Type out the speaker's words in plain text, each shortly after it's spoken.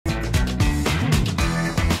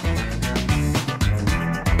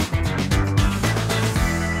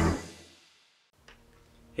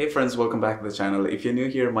Hey friends, welcome back to the channel. If you're new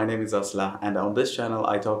here, my name is Aslah, and on this channel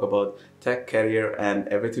I talk about tech, career and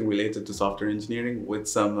everything related to software engineering with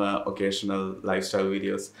some occasional lifestyle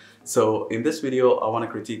videos. So in this video, I want to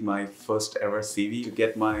critique my first ever CV to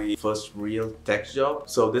get my first real tech job.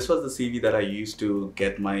 So this was the CV that I used to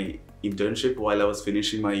get my internship while I was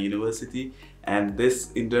finishing my university, and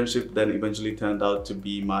this internship then eventually turned out to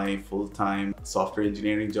be my full-time software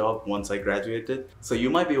engineering job once I graduated. So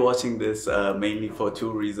you might be watching this mainly for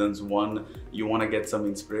two reasons. One, you want to get some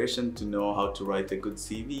inspiration to know how to write a good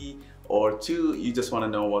CV, or two, you just want to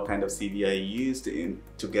know what kind of CV I used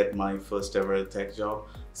to get my first ever tech job.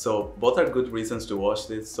 So both are good reasons to watch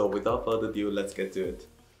this. So without further ado, let's get to it.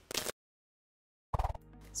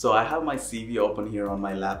 So I have my CV open here on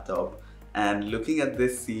my laptop, and looking at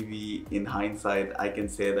this CV in hindsight, I can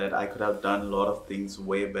say that I could have done a lot of things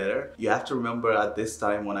way better. You have to remember, at this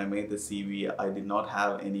time when I made the CV, I did not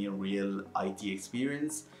have any real IT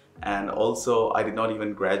experience, and also I did not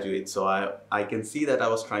even graduate. So I can see that I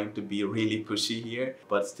was trying to be really pushy here,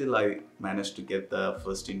 but still I managed to get the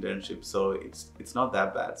first internship, so it's not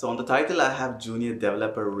that bad. So on the title I have junior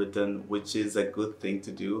developer written, which is a good thing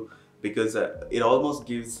to do, because it almost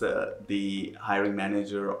gives the hiring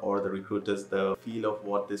manager or the recruiters the feel of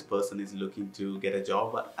what this person is looking to get a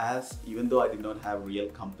job as. Even though I did not have real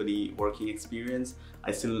company working experience, I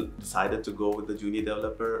still decided to go with the junior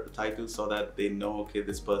developer title so that they know, okay,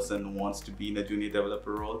 this person wants to be in a junior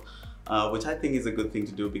developer role, which I think is a good thing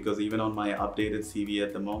to do, because even on my updated CV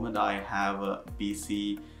at the moment, I have a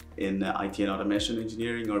BC in IT and automation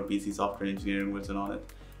engineering, or BC software engineering written on it.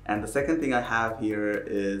 And the second thing I have here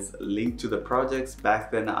is linked to the projects.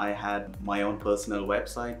 Back then I had my own personal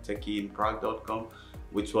website, techieinprague.com,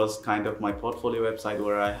 which was kind of my portfolio website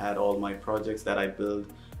where I had all my projects that I built,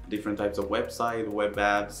 different types of website, web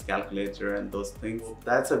apps, calculator and those things.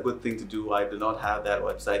 That's a good thing to do. I do not have that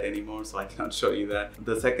website anymore, so I cannot show you that.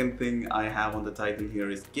 The second thing I have on the title here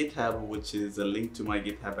is GitHub, which is a link to my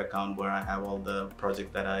GitHub account where I have all the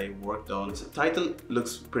projects that I worked on. The title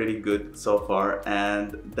looks pretty good so far,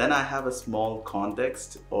 and then I have a small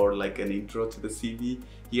context or like an intro to the CV.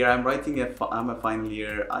 Here I'm writing I'm a final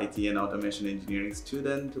year IT and automation engineering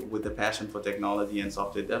student with a passion for technology and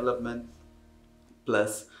software development.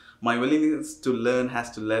 Plus, my willingness to learn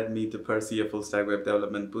has to lead me to pursue a full-stack web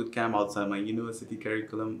development bootcamp outside my university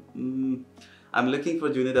curriculum. I'm looking for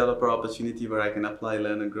junior developer opportunity where I can apply,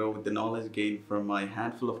 learn and grow with the knowledge gained from my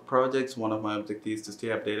handful of projects. One of my objectives is to stay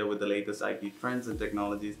updated with the latest IT trends and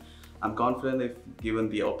technologies. I'm confident if given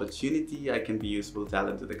the opportunity, I can be useful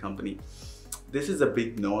talent to the company. This is a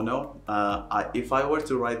big no-no. If I were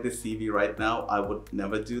to write this CV right now, I would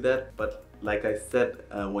never do that. But like I said,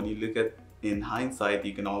 when you look at in hindsight,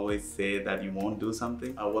 you can always say that you won't do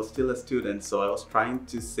something. I was still a student, so I was trying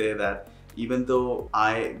to say that even though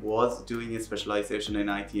I was doing a specialization in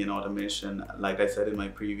IT and automation, like I said in my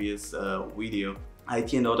previous video,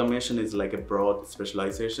 IT and automation is like a broad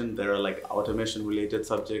specialization. There are like automation related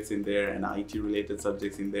subjects in there and IT related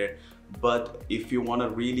subjects in there. But if you want to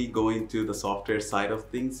really go into the software side of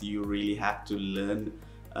things, you really have to learn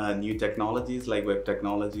new technologies like web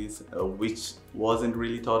technologies, which wasn't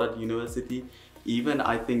really taught at university.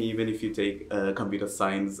 I think even if you take computer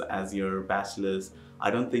science as your bachelor's, I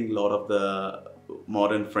don't think a lot of the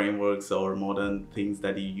modern frameworks or modern things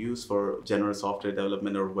that you use for general software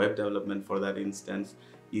development or web development for that instance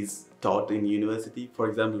is taught in university. For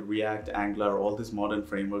example, React, Angular, all these modern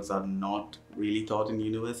frameworks are not really taught in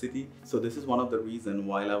university. So this is one of the reasons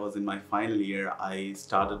while I was in my final year, I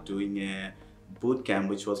started doing a bootcamp,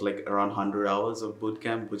 which was like around 100 hours of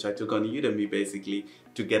bootcamp, which I took on Udemy basically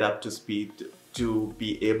to get up to speed, to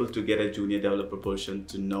be able to get a junior developer position,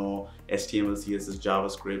 to know HTML, CSS,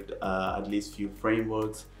 JavaScript, at least few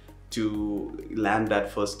frameworks, to land that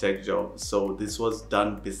first tech job. So this was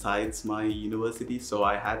done besides my university, so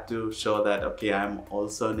I had to show that, okay, I'm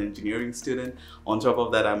also an engineering student. On top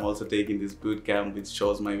of that, I'm also taking this bootcamp, which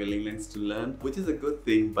shows my willingness to learn, which is a good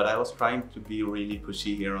thing. But I was trying to be really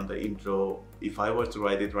pushy here on the intro. If I were to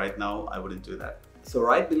write it right now, I wouldn't do that. So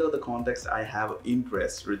right below the context, I have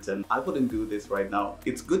interest written. I wouldn't do this right now.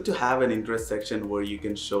 It's good to have an interest section where you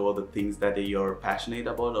can show the things that you're passionate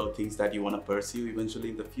about or things that you want to pursue eventually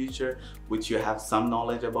in the future, which you have some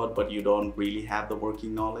knowledge about, but you don't really have the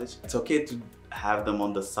working knowledge. It's okay to have them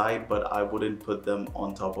on the side, but I wouldn't put them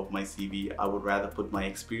on top of my CV. I would rather put my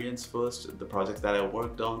experience first, the projects that I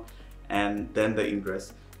worked on, and then the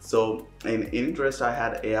interest. So in interest, I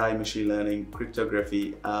had AI, machine learning,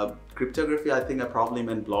 cryptography. Cryptography, I think I probably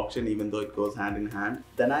meant blockchain, even though it goes hand in hand.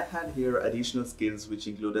 Then I had here additional skills, which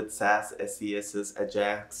included SAS, SCSS,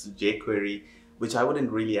 Ajax, jQuery, which I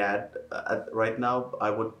wouldn't really add right now. I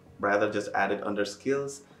would rather just add it under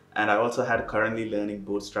skills. And I also had currently learning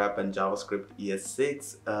Bootstrap and JavaScript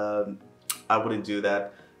ES6. I wouldn't do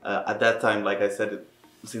that. At that time, like I said,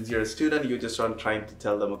 since you're a student, you're just trying to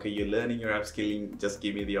tell them, okay, you're learning, you're upskilling, just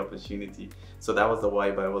give me the opportunity. So that was the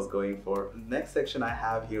vibe I was going for. Next section I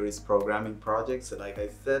have here is programming projects. Like I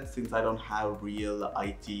said, since I don't have real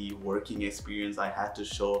IT working experience, I had to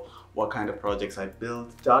show what kind of projects I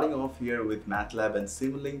built. Starting off here with MATLAB and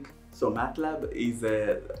Simulink. So MATLAB is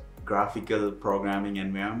a graphical programming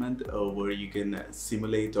environment where you can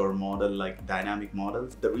simulate or model like dynamic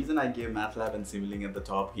models. The reason I gave MATLAB and Simulink at the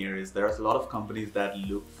top here is there's a lot of companies that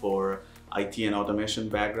look for IT and automation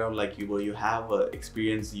background, like where you have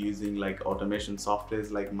experience using like automation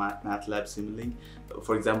softwares like MATLAB, Simulink.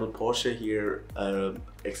 For example, Porsche here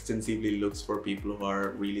extensively looks for people who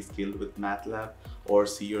are really skilled with MATLAB or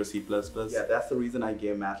C or C++. Yeah, that's the reason I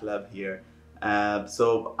gave MATLAB here.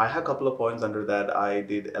 So I have a couple of points under that. I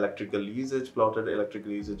did electrical usage, plotted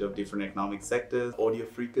electrical usage of different economic sectors, audio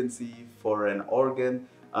frequency for an organ,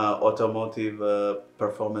 automotive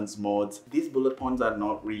performance modes. These bullet points are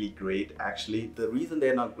not really great actually. The reason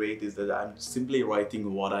they're not great is that I'm simply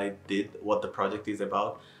writing what I did, what the project is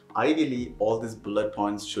about. Ideally, all these bullet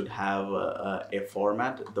points should have a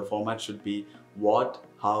format. The format should be what,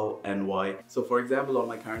 how, and why. So for example, on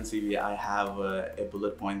my current CV, I have a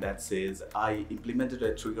bullet point that says I implemented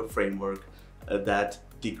a trigger framework that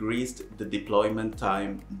decreased the deployment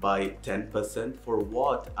time by 10%. For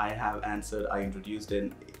what, I have answered I introduced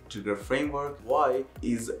a trigger framework. Why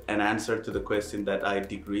is an answer to the question that I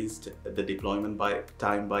decreased the deployment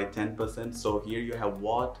time by 10%. So here you have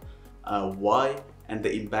what, why, and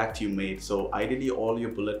the impact you made. So ideally all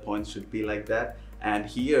your bullet points should be like that. And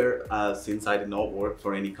here, since I did not work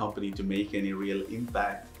for any company to make any real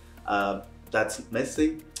impact, that's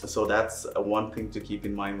missing. So that's one thing to keep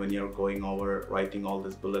in mind when you're going over writing all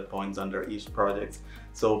these bullet points under each project.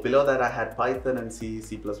 So below that I had Python and C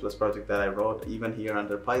project that I wrote. Even here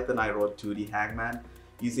under Python, I wrote 2D Hangman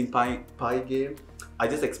using Pygame. I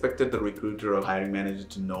just expected the recruiter or hiring manager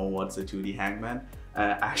to know what's a 2D Hangman.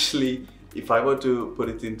 Actually, if I were to put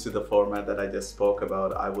it into the format that I just spoke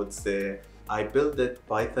about, I would say I built that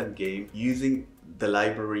Python game using the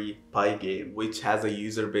library Pygame, which has a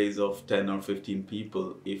user base of 10 or 15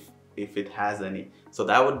 people if it has any. So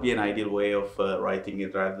that would be an ideal way of writing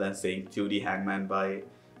it rather than saying 2D Hangman by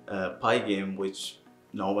Pygame, which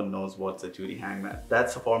no one knows what's a 2D Hangman.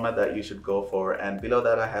 That's the format that you should go for. And below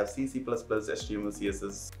that I have C, C++, HTML,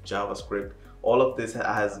 CSS, JavaScript. All of this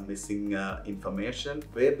has missing information.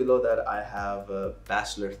 Way below that I have a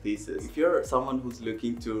bachelor thesis. If you're someone who's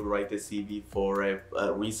looking to write a CV for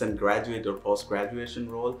a recent graduate or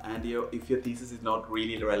post-graduation role, and if your thesis is not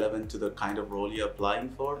really relevant to the kind of role you're applying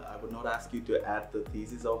for, I would not ask you to add the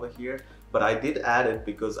thesis over here. But I did add it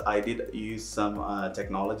because I did use some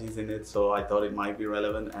technologies in it, so I thought it might be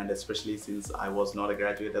relevant, and especially since I was not a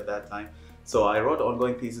graduate at that time. So I wrote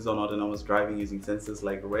ongoing thesis on autonomous driving using sensors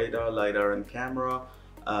like radar, LiDAR, and camera.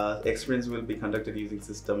 Experiments will be conducted using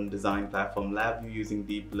system design platform LabVIEW using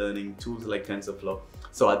deep learning tools like TensorFlow.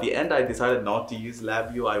 So at the end, I decided not to use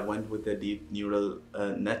LabVIEW. I went with a deep neural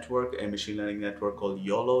network, a machine learning network called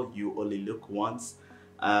YOLO, You Only Look Once,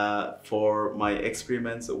 for my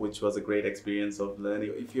experiments, which was a great experience of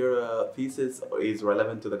learning. If your thesis is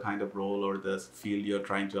relevant to the kind of role or the field you're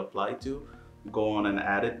trying to apply to, go on and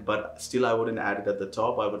add it, but still I wouldn't add it at the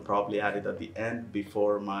top. I would probably add it at the end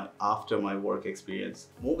after my work experience.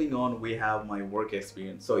 Moving on, we have my work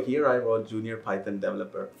experience. So here I wrote junior Python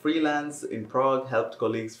developer. Freelance in Prague, helped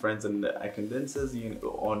colleagues, friends and acquaintances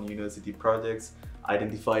on university projects,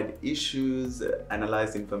 identified issues,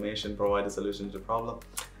 analyzed information, provided solutions to problem.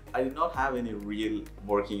 I did not have any real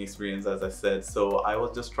working experience, as I said, so I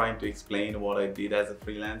was just trying to explain what I did as a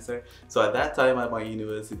freelancer. So at that time at my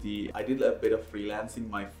university, I did a bit of freelancing.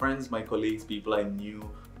 My friends, my colleagues, people I knew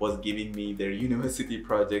was giving me their university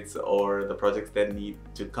projects or the projects they need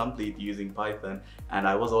to complete using Python. And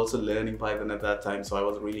I was also learning Python at that time, so I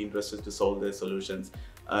was really interested to solve their solutions.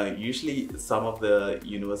 Usually some of the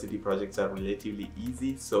university projects are relatively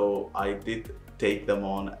easy, so I did take them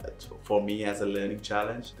on for me as a learning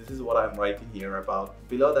challenge. This is what I'm writing here about.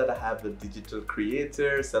 Below that I have the digital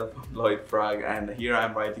creator, self-employed frog, and here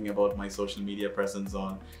I'm writing about my social media presence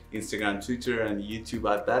on Instagram, Twitter, and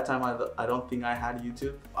YouTube. At that time I don't think I had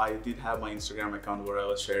YouTube. I did have my Instagram account where I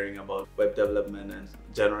was sharing about web development and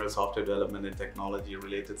general software development and technology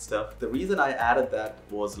related stuff. The reason I added that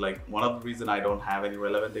was like one of the reasons I don't have any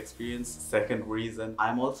relevant experience. Second reason,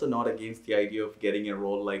 I'm also not against the idea of getting a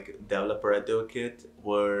role like developer advocate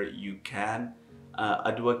where you can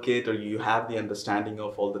advocate, or you have the understanding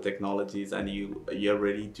of all the technologies, and you're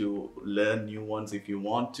ready to learn new ones if you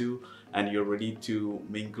want to, and you're ready to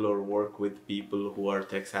mingle or work with people who are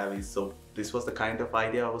tech savvy. So this was the kind of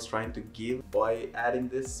idea I was trying to give by adding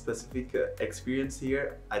this specific experience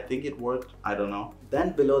here. I think it worked, I don't know.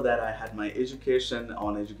 Then below that I had my education.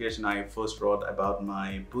 On education I first wrote about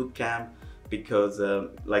my bootcamp, because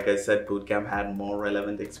like I said, bootcamp had more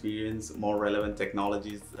relevant experience, more relevant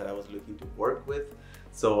technologies that I was looking to work with.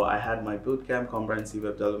 So I had my bootcamp, comprehensive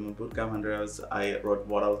web development bootcamp, 100 hours. I wrote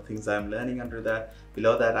what are the things I'm learning under that.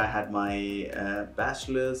 Below that I had my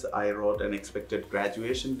bachelor's. I wrote an expected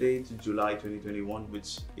graduation date, July 2021,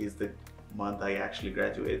 which is the month I actually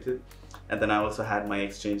graduated. And then I also had my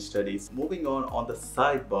exchange studies. Moving on the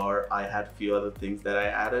sidebar, I had a few other things that I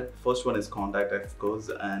added. First one is contact, of course,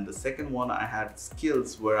 and the second one I had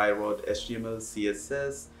skills, where I wrote HTML,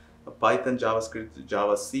 CSS, Python, JavaScript,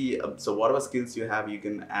 Java, C. So whatever skills you have, you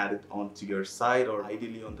can add it onto your site or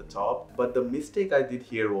ideally on the top. But the mistake I did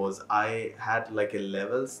here was I had like a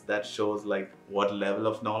levels that shows like what level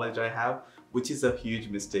of knowledge I have, which is a huge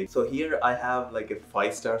mistake. So here I have like a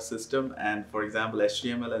 5-star system, and for example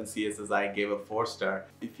HTML and CSS I gave a 4-star.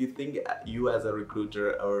 If you think you as a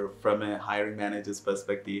recruiter or from a hiring manager's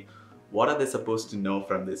perspective, what are they supposed to know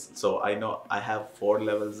from this? So I know I have 4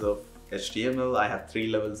 levels of HTML, I have 3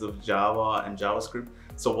 levels of Java and JavaScript.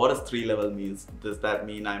 So what does 3 level means? Does that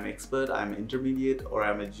mean I'm expert, I'm intermediate, or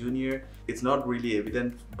I'm a junior? It's not really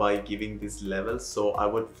evident by giving these levels, so I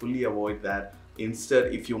would fully avoid that.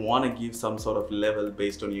 Instead, if you want to give some sort of level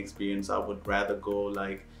based on your experience, I would rather go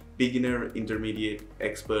like beginner, intermediate,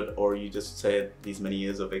 expert, or you just said these many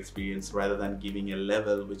years of experience, rather than giving a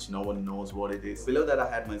level which no one knows what it is. Below that I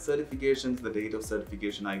had my certifications, the date of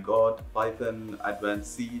certification I got, Python,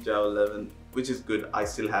 Advanced C, Java 11, which is good. I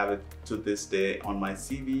still have it to this day on my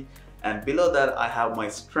CV. And below that I have my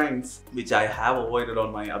strengths, which I have avoided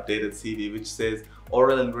on my updated CV, which says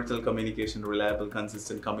oral and written communication, reliable,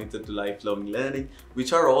 consistent, committed to lifelong learning,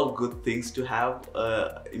 which are all good things to have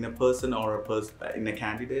in a person or in a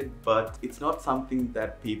candidate, but it's not something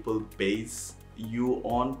that people base you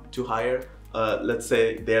on to hire. Let's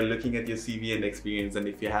say they're looking at your CV and experience, and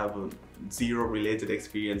if you have zero related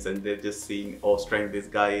experience and they're just seeing, oh, strength, this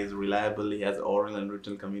guy is reliable, he has oral and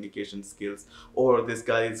written communication skills, or this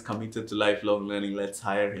guy is committed to lifelong learning, let's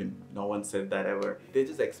hire him. No one said that ever. They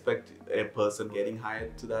just expect a person getting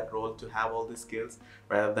hired to that role to have all these skills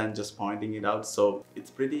rather than just pointing it out. So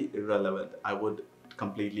it's pretty irrelevant. I would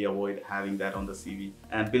completely avoid having that on the CV.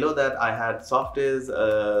 And below that I had softwares,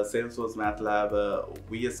 Salesforce, MATLAB,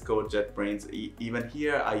 VS Code, JetBrains. Even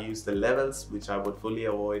here I use the levels, which I would fully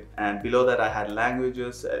avoid. And below that I had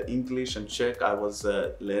languages, English and Czech. I was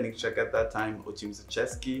learning Czech at that time, učím se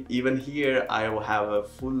česky. Even here I will have a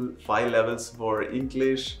full 5 levels for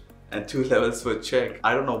English and 2 levels for Czech.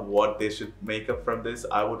 I don't know what they should make up from this.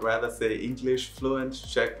 I would rather say English fluent,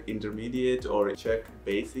 Czech intermediate, or Czech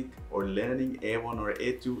basic, or learning A1 or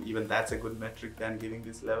A2. Even that's a good metric than giving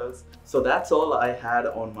these levels. So that's all I had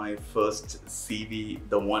on my first CV,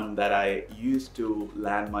 the one that I used to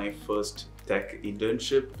land my first tech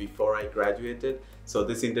internship before I graduated. So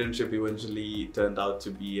this internship eventually turned out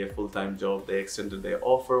to be a full-time job. They extended their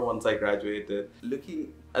offer once I graduated.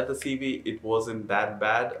 Looking at the CV, it wasn't that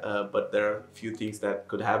bad, but there are a few things that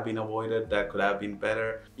could have been avoided, that could have been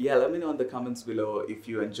better. Yeah, let me know in the comments below if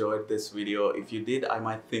you enjoyed this video. If you did, I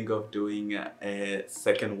might think of doing a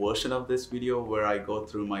second version of this video where I go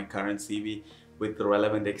through my current CV with the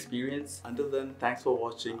relevant experience. Until then, thanks for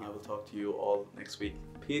watching. I will talk to you all next week.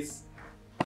 Peace.